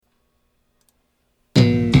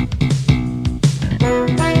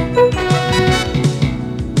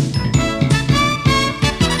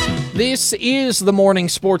This is the Morning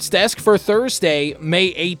Sports Desk for Thursday,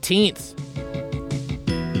 May 18th.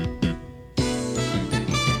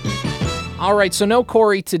 All right, so no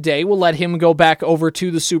Corey today. We'll let him go back over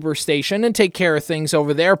to the Superstation and take care of things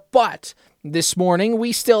over there. But this morning,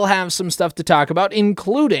 we still have some stuff to talk about,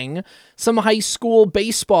 including some high school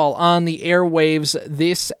baseball on the airwaves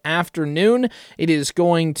this afternoon. It is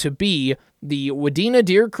going to be the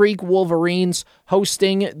Deer Creek Wolverines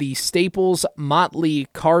hosting the Staples-Motley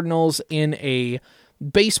Cardinals in a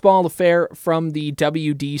baseball affair from the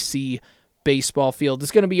WDC baseball field.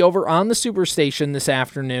 It's going to be over on the Superstation this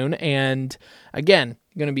afternoon, and again,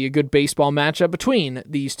 going to be a good baseball matchup between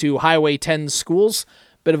these two Highway 10 schools.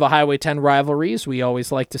 Bit of a Highway 10 rivalry, as we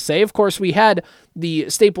always like to say. Of course, we had the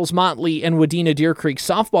Staples-Motley and Deer Creek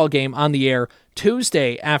softball game on the air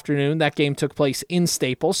Tuesday afternoon. That game took place in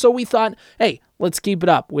Staples, so we thought, hey, let's keep it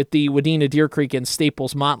up with the Deer Creek and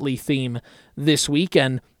Staples-Motley theme this week,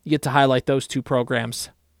 and you get to highlight those two programs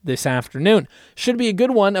this afternoon. Should be a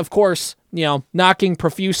good one, of course, knocking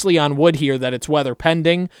profusely on wood here that it's weather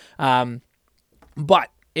pending, but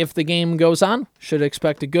if the game goes on, should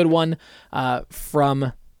expect a good one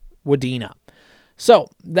from Wadena. So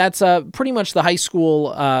that's pretty much the high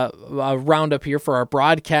school roundup here for our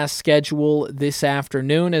broadcast schedule this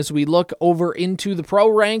afternoon. As we look over into the pro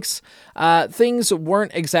ranks, things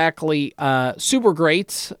weren't exactly super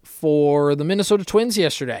great for the Minnesota Twins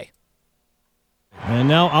yesterday. And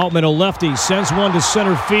now Altman, a lefty, sends one to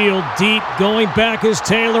center field. Deep, going back is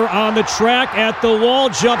Taylor on the track, at the wall,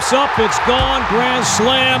 jumps up, it's gone, grand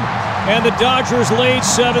slam, and the Dodgers lead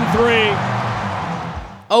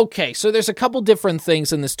 7-3. Okay, so there's a couple different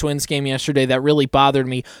things in this Twins game yesterday that really bothered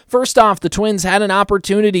me. First off, the Twins had an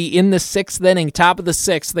opportunity in the sixth inning, top of the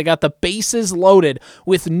sixth. They got the bases loaded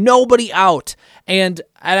with nobody out. And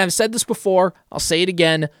I've said this before, I'll say it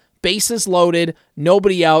again, bases loaded,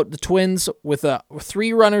 nobody out. The Twins with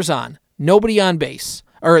three runners on, nobody on base,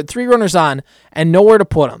 or three runners on, and nowhere to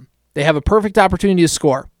put them. They have a perfect opportunity to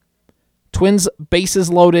score. Twins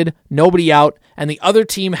bases loaded, nobody out, and the other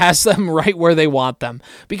team has them right where they want them,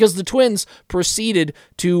 because the Twins proceeded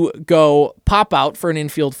to go pop out for an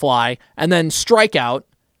infield fly, and then strike out,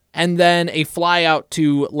 and then a fly out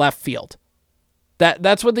to left field.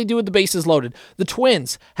 That's what they do with the bases loaded. The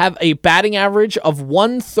Twins have a batting average of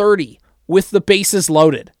 130 with the bases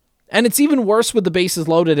loaded. And it's even worse with the bases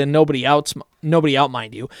loaded and nobody out,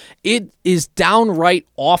 mind you. It is downright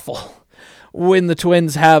awful when the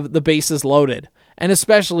Twins have the bases loaded, and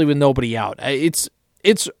especially with nobody out. It's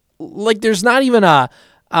like there's not even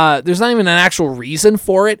an actual reason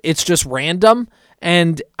for it. It's just random.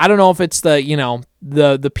 And I don't know if it's the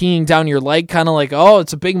peeing down your leg, kind of like, oh,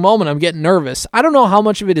 it's a big moment, I'm getting nervous. I don't know how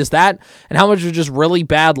much of it is that and how much is just really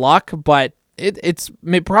bad luck, but it's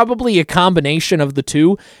probably a combination of the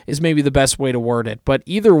two is maybe the best way to word it. But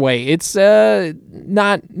either way, it's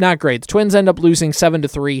not great. The Twins end up losing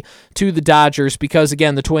 7-3 to the Dodgers because,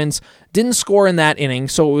 again, the Twins didn't score in that inning,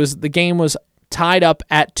 so the game was tied up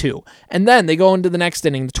at 2. And then they go into the next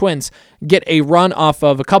inning. The Twins get a run off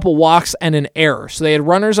of a couple walks and an error. So they had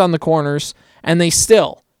runners on the corners, and they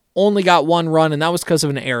still only got one run, and that was because of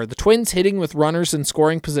an error. The Twins hitting with runners in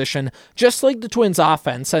scoring position, just like the Twins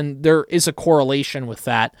offense, and there is a correlation with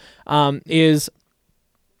that, it's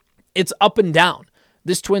up and down.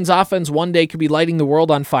 This Twins offense one day could be lighting the world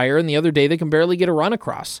on fire, and the other day they can barely get a run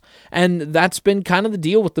across. And that's been kind of the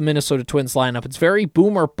deal with the Minnesota Twins lineup. It's very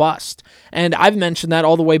boom or bust. And I've mentioned that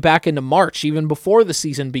all the way back into March, even before the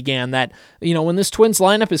season began, that, when this Twins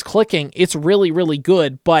lineup is clicking, it's really, really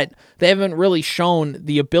good, but they haven't really shown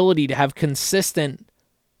the ability to have consistent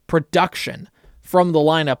production from the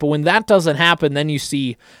lineup. But when that doesn't happen, then you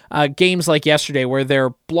see games like yesterday where they're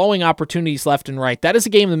blowing opportunities left and right. That is a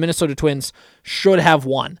game the Minnesota Twins should have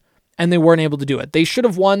won, and they weren't able to do it. They should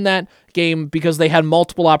have won that game because they had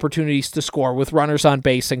multiple opportunities to score with runners on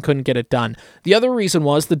base and couldn't get it done. The other reason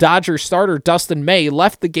was the Dodgers starter, Dustin May,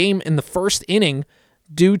 left the game in the first inning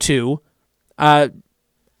due to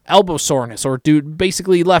elbow soreness, or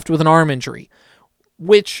basically left with an arm injury,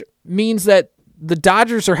 which means that the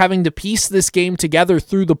Dodgers are having to piece this game together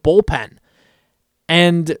through the bullpen.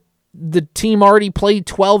 And the team already played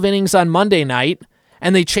 12 innings on Monday night,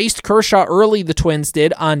 and they chased Kershaw early, the Twins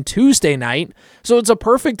did, on Tuesday night. So it's a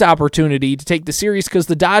perfect opportunity to take the series because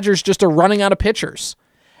the Dodgers just are running out of pitchers.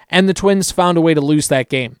 And the Twins found a way to lose that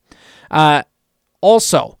game.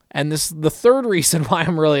 Also, and this is the third reason why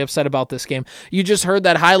I'm really upset about this game, you just heard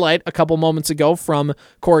that highlight a couple moments ago from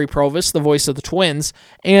Corey Provis, the voice of the Twins,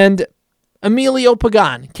 and Emilio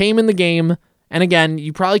Pagan came in the game And again,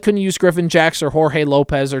 you probably couldn't use Griffin Jacks or Jorge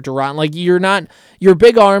Lopez or Duran. Like, your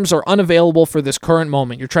big arms are unavailable for this current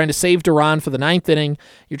moment. You're trying to save Duran for the 9th inning.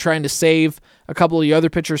 You're trying to save a couple of your other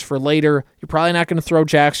pitchers for later. You're probably not going to throw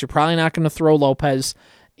Jacks. You're probably not going to throw Lopez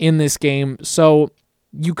in this game. So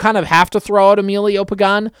you kind of have to throw out Emilio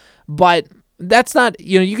Pagan, but that's not,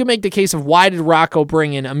 you can make the case of why did Rocco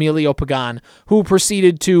bring in Emilio Pagan, who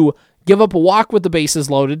proceeded to give up a walk with the bases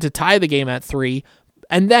loaded to tie the game at 3,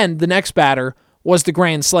 and then the next batter was the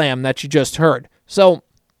grand slam that you just heard. So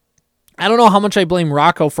I don't know how much I blame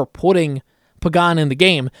Rocco for putting Pagan in the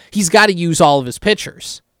game. He's got to use all of his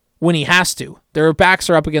pitchers when he has to. Their backs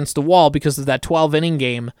are up against the wall because of that 12-inning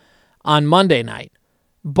game on Monday night.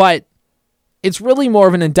 But it's really more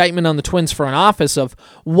of an indictment on the Twins front office of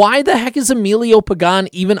why the heck is Emilio Pagan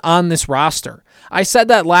even on this roster? I said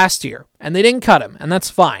that last year, and they didn't cut him, and that's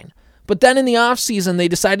fine. But then in the offseason, they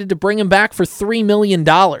decided to bring him back for $3 million.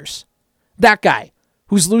 That guy,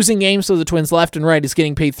 who's losing games to the Twins left and right, is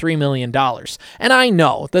getting paid $3 million. And I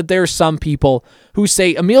know that there's some people who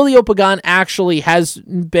say Emilio Pagan actually has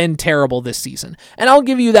been terrible this season. And I'll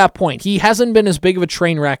give you that point. He hasn't been as big of a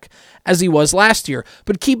train wreck as he was last year.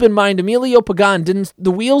 But keep in mind, Emilio Pagan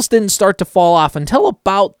the wheels didn't start to fall off until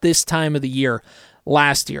about this time of the year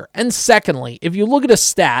last year. And secondly, if you look at a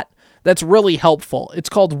stat that's really helpful, it's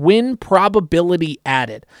called win probability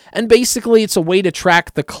added. And basically, it's a way to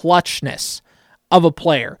track the clutchness of a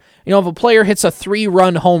player. If a player hits a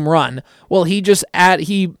 3-run home run, well, he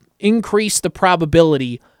increased the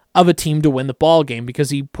probability of a team to win the ball game because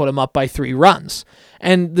he put them up by 3 runs.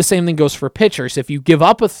 And the same thing goes for pitchers. If you give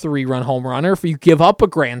up a 3-run home run or if you give up a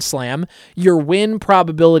grand slam, your win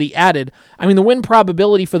probability added. The win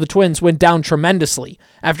probability for the Twins went down tremendously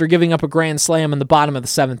after giving up a grand slam in the bottom of the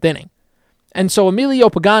 7th inning. And so Emilio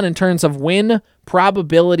Pagan, in terms of win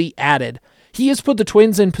probability added, he has put the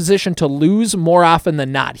Twins in position to lose more often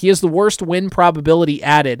than not. He has the worst win probability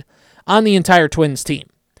added on the entire Twins team.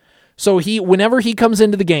 So whenever he comes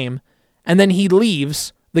into the game and then he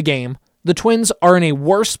leaves the game, the Twins are in a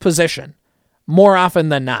worse position more often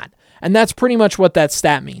than not. And that's pretty much what that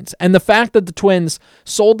stat means. And the fact that the Twins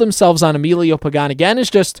sold themselves on Emilio Pagan again is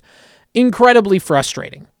just incredibly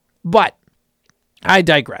frustrating. But I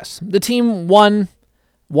digress. The team won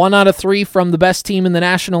 1 out of 3 from the best team in the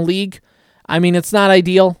National League. It's not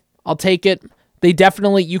ideal. I'll take it.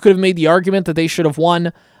 You could have made the argument that they should have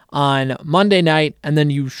won on Monday night, and then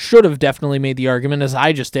you should have definitely made the argument, as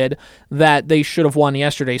I just did, that they should have won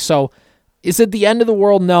yesterday. So is it the end of the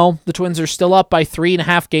world? No. The Twins are still up by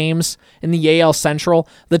 3.5 games in the AL Central.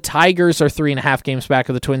 The Tigers are 3.5 games back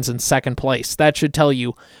of the Twins in second place. That should tell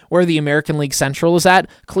you where the American League Central is at.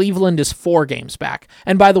 Cleveland is 4 games back.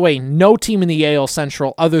 And by the way, no team in the AL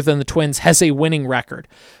Central other than the Twins has a winning record.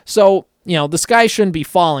 So, the sky shouldn't be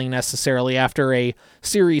falling necessarily after a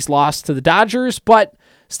series loss to the Dodgers, but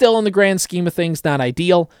still in the grand scheme of things, not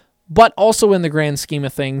ideal. But also in the grand scheme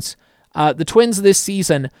of things, the Twins this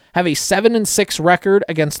season have a 7-6 record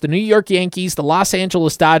against the New York Yankees, the Los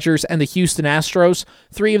Angeles Dodgers, and the Houston Astros,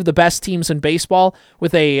 3 of the best teams in baseball,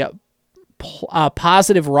 with a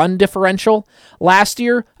positive run differential. Last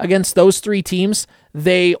year, against those 3 teams,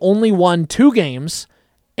 they only won 2 games,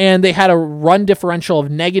 and they had a run differential of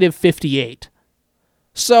 -58.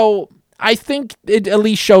 So I think it at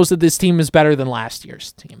least shows that this team is better than last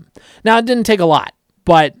year's team. Now, it didn't take a lot,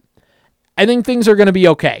 but I think things are going to be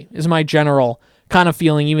okay, is my general kind of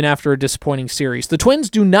feeling, even after a disappointing series. The Twins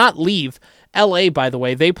do not leave LA, by the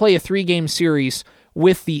way. They play a 3-game series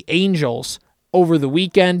with the Angels over the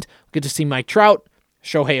weekend. We get to see Mike Trout,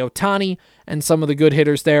 Shohei Ohtani, and some of the good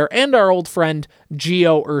hitters there, and our old friend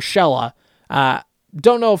Gio Urshela.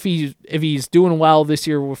 Don't know if he's doing well this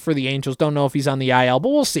year for the Angels. Don't know if he's on the IL, but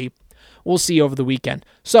we'll see. We'll see over the weekend.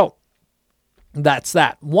 So that's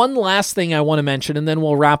that. One last thing I want to mention, and then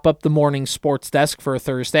we'll wrap up the morning sports desk for a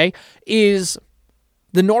Thursday, is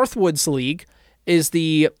the Northwoods League is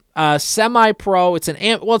the semi-pro. It's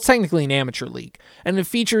technically an amateur league, and it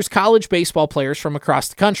features college baseball players from across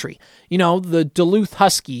the country. The Duluth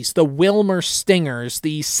Huskies, the Wilmer Stingers,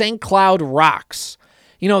 the St. Cloud Rocks,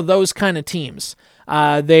 those kind of teams.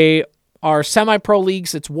 They are semi-pro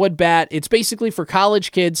leagues. It's wood bat. It's basically for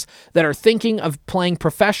college kids that are thinking of playing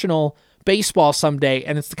professional baseball someday,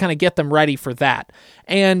 and it's to kind of get them ready for that.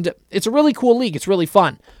 And it's a really cool league. It's really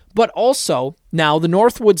fun. But also, now the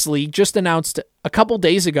Northwoods League just announced a couple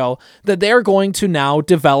days ago that they're going to now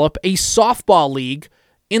develop a softball league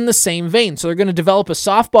in the same vein. So they're going to develop a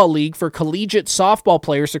softball league for collegiate softball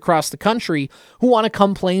players across the country who want to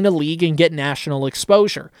come play in a league and get national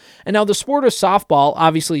exposure. And now the sport of softball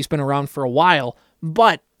obviously has been around for a while,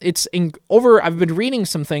 but I've been reading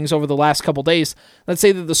some things over the last couple days that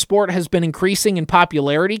say that the sport has been increasing in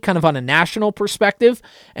popularity kind of on a national perspective,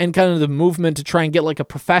 and kind of the movement to try and get like a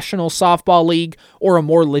professional softball league or a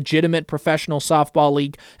more legitimate professional softball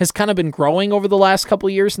league has kind of been growing over the last couple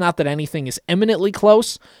of years. Not that anything is eminently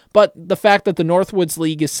close, but the fact that the Northwoods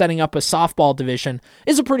League is setting up a softball division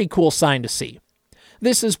is a pretty cool sign to see.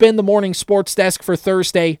 This has been the Morning Sports Desk for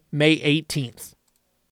Thursday, May 18th.